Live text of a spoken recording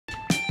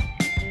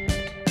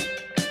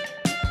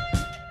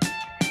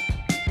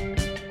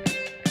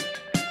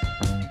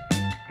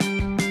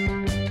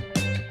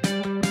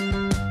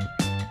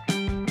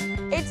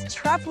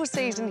truffle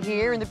season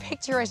here in the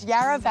picturesque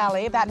Yarra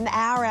Valley, about an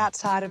hour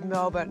outside of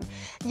Melbourne.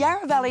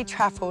 Yarra Valley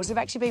truffles have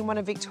actually been one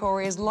of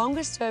Victoria's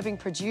longest-serving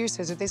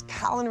producers of this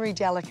culinary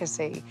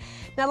delicacy.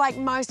 Now, like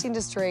most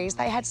industries,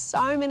 they had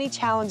so many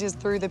challenges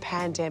through the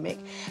pandemic,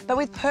 but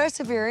with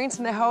perseverance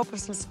and the help of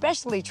some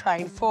specially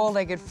trained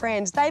four-legged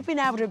friends, they've been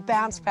able to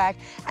bounce back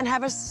and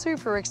have a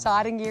super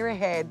exciting year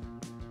ahead.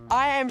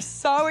 I am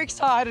so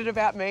excited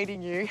about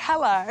meeting you.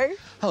 Hello.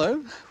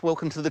 Hello,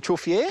 welcome to the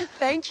Truffles.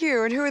 Thank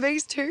you. And who are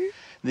these two?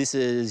 This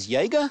is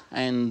Yarra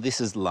and this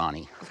is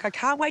Lani. I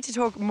can't wait to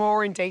talk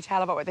more in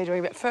detail about what they're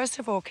doing, but first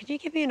of all, can you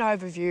give me an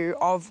overview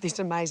of this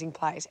amazing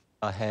place?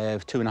 I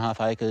have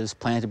 2.5 acres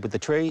planted with the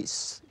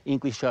trees,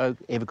 English oak,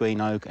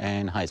 evergreen oak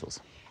and hazels.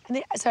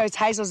 And so it's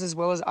hazels as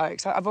well as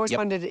oaks. So I've always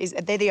wondered,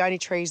 they're the only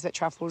trees that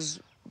truffles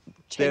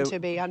tend to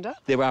be under?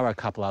 There are a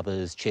couple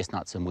others,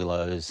 chestnuts and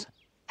willows.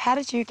 How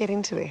did you get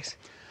into this?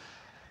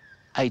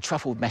 A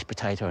truffled mashed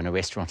potato in a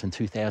restaurant in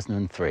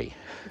 2003.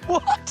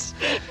 What?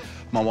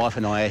 My wife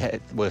and I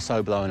were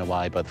so blown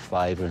away by the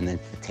flavour and the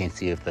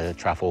intensity of the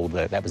truffle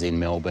that was in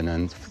Melbourne,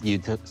 and you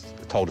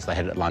told us they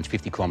had it at lunch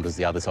 50 kilometres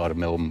the other side of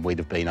Melbourne. We'd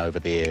have been over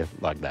there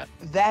like that.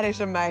 That is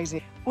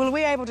amazing. Well, are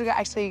we able to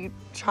actually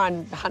try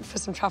and hunt for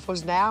some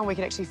truffles now, and we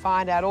can actually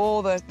find out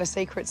all the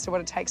secrets to what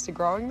it takes to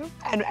growing them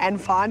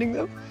and finding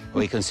them?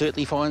 We can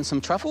certainly find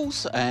some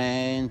truffles,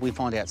 and we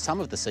find out some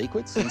of the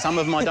secrets, and some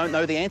of them I don't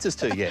know the answers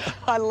to yet.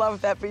 I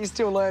love that, but you're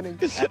still learning.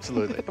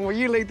 Absolutely. Well,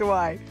 you lead the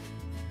way.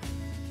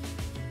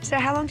 So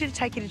how long did it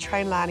take you to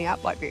train Lani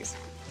up like this?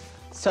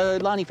 So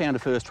Lani found her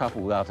first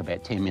truffle after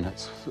about 10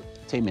 minutes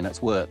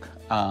work.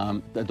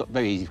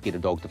 Very easy to get a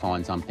dog to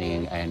find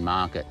something and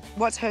mark it.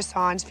 What's her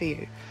signs for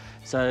you?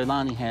 So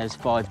Lani has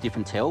 5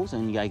 different tells,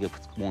 and Jaeger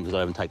wanders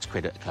over and takes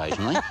credit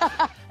occasionally.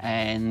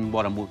 And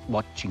what I'm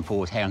watching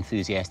for is how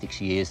enthusiastic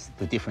she is,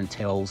 the different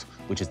tells,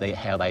 which is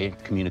how they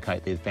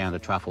communicate they've found a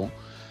truffle.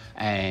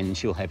 And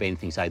she'll have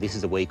anything say, this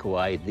is a week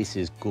away, this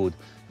is good,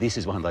 this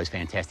is one of those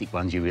fantastic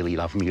ones you really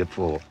love me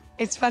for.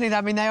 It's funny, though.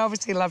 I mean, they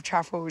obviously love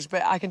truffles,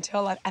 but I can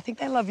tell, I think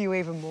they love you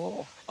even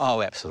more.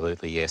 Oh,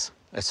 absolutely, yes.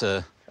 It's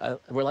a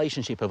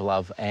relationship of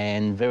love,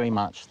 and very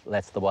much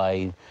that's the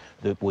way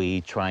that we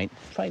train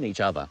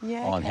each other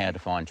on how to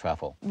find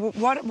truffle.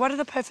 What are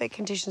the perfect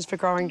conditions for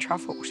growing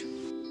truffles?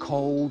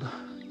 Cold,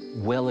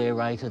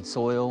 well-aerated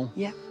soil.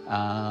 Yeah.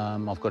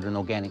 I've got an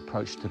organic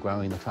approach to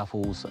growing the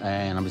truffles,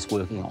 and I'm just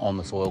working on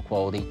the soil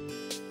quality.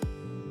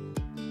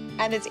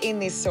 And it's in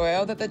this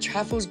soil that the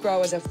truffles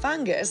grow as a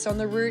fungus on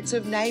the roots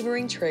of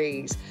neighbouring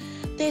trees.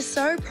 They're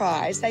so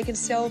prized they can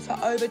sell for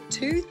over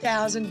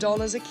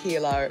 $2,000 a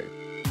kilo.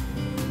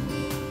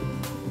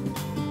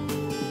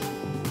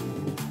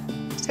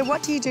 So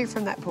what do you do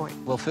from that point?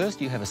 Well,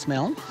 first you have a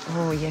smell.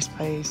 Oh, yes,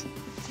 please.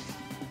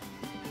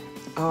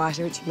 Oh, I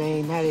see what you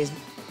mean. That is...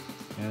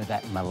 You know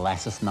that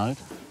molasses note?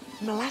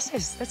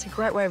 Molasses, that's a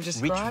great way of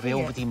describing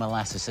Rich, velvety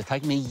molasses. It's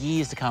taken me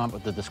years to come up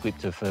with the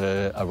descriptor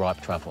for a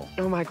ripe truffle.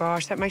 Oh, my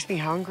gosh, that makes me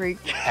hungry.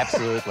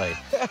 Absolutely.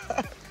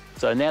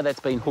 So now that's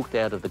been hooked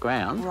out of the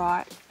ground,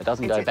 right, it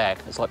doesn't go back.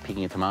 It's like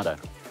picking a tomato.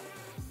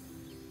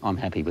 I'm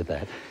happy with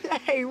that.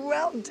 Hey,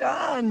 well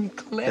done.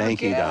 Clever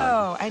Thank you,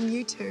 darling. And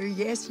you too.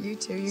 Yes, you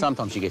too.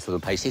 Sometimes she gets a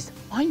little pace. Says,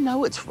 I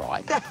know it's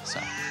right. So.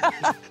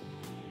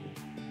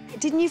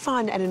 Didn't you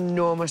find an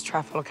enormous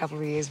truffle a couple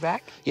of years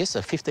back? Yes,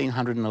 a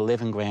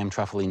 1,511-gram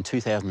truffle in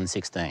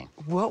 2016.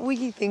 What were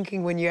you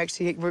thinking when you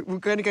actually were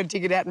going to go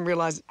dig it out and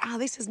realise,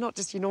 this is not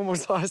just your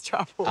normal-sized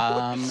truffle?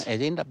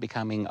 It ended up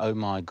becoming, oh,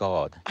 my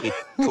God. It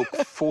took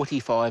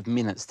 45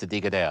 minutes to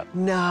dig it out.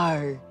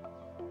 No.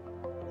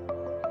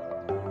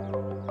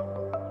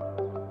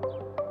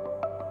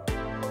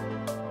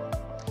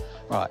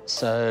 Right,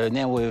 so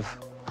now we've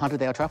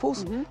hunted our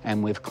truffles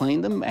and we've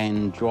cleaned them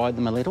and dried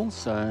them a little.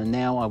 So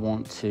now I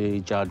want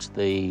to judge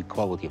the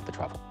quality of the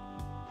truffle.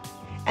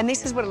 And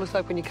this is what it looks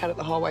like when you cut it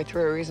the whole way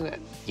through, isn't it?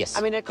 Yes.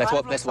 I mean, that's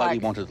what we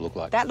wanted it to look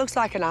like. That looks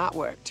like an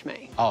artwork to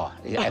me. Oh,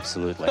 yeah,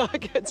 absolutely.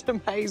 Like, it's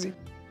amazing.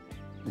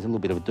 There's a little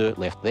bit of dirt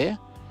left there.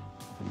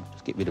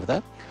 Just get rid of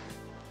that.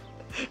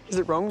 Is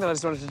it wrong that I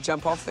just wanted to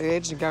jump off the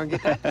edge and go and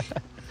get that?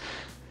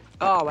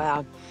 Oh,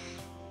 wow.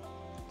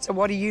 So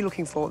what are you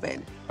looking for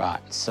then? Right,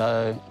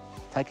 so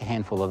take a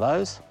handful of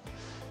those,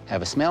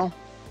 have a smell.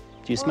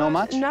 Do you smell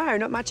much? No,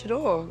 not much at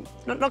all.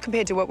 Not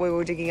compared to what we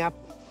were digging up.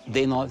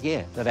 They're not,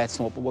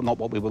 that's not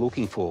what we were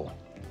looking for.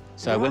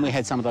 So when we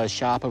had some of those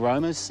sharp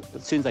aromas,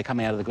 as soon as they come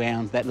out of the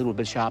ground, that little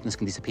bit of sharpness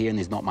can disappear and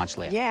there's not much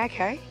left. Yeah,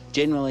 OK.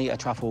 Generally, a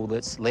truffle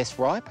that's less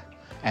ripe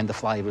and the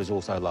flavour is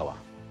also lower.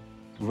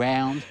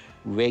 Round,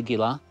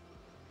 regular,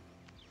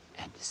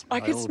 and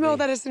I can smell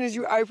that as soon as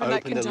you open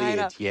that container.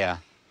 The lid, yeah.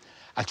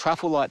 A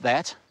truffle like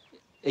that,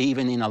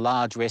 even in a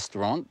large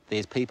restaurant,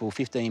 there's people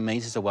 15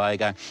 metres away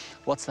going,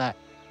 what's that?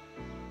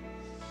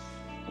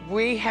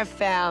 We have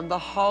found the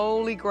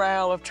holy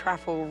grail of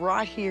truffle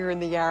right here in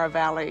the Yarra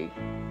Valley.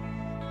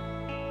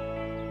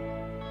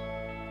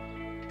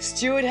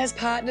 Stuart has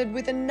partnered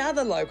with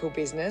another local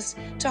business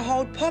to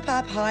hold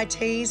pop-up high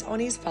teas on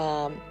his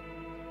farm.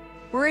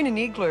 We're in an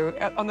igloo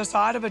on the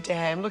side of a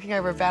dam looking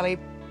over a valley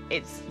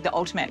It's the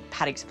ultimate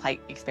paddock to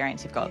plate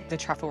experience. You've got the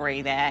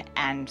trufflery there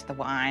and the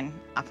wine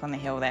up on the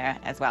hill there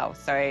as well.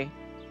 So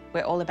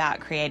we're all about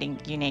creating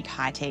unique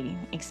high tea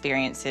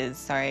experiences.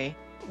 So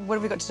What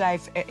have we got today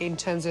in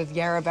terms of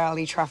Yarra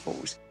Valley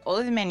truffles? all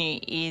of the menu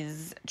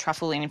is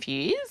truffle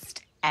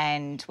infused,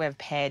 and we've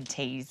paired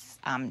teas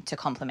to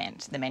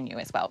complement the menu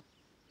as well.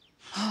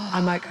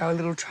 I might go a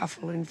little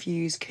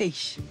truffle-infused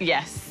quiche.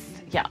 Yes.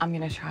 Yeah, I'm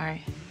going to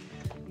try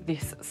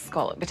this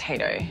scallop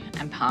potato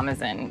and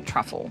parmesan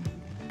truffle.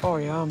 Oh,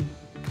 yum.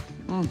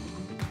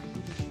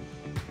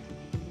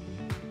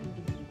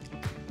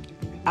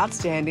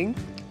 Outstanding.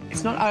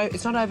 It's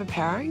not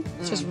overpowering.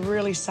 It's just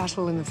really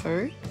subtle in the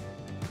food.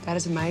 That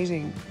is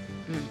amazing.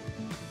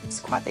 It's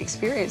quite the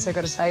experience, I've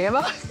got to say,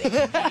 Emma.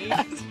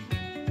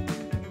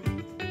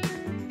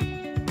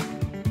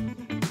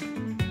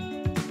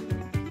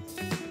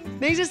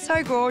 These are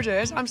so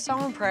gorgeous. I'm so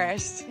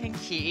impressed.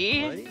 Thank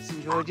you. Ladies,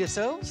 enjoyed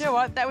yourselves? You know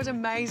what? That was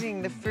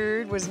amazing. The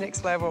food was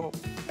next level.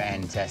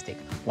 Fantastic.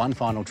 One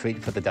final treat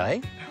for the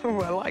day.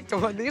 Oh, I like the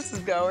way this is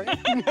going.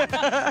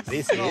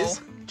 This is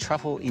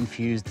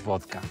truffle-infused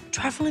vodka.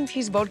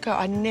 Truffle-infused vodka.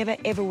 I never,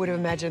 ever would have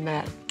imagined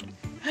that.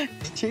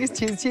 Cheers,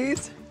 cheers,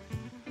 cheers.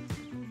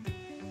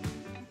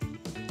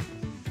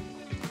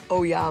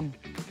 Oh, yum.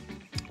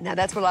 Now,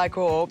 that's what I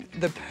call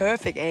the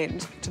perfect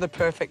end to the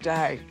perfect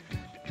day.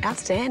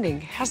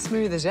 Outstanding. How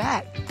smooth is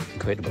that?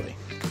 Incredibly.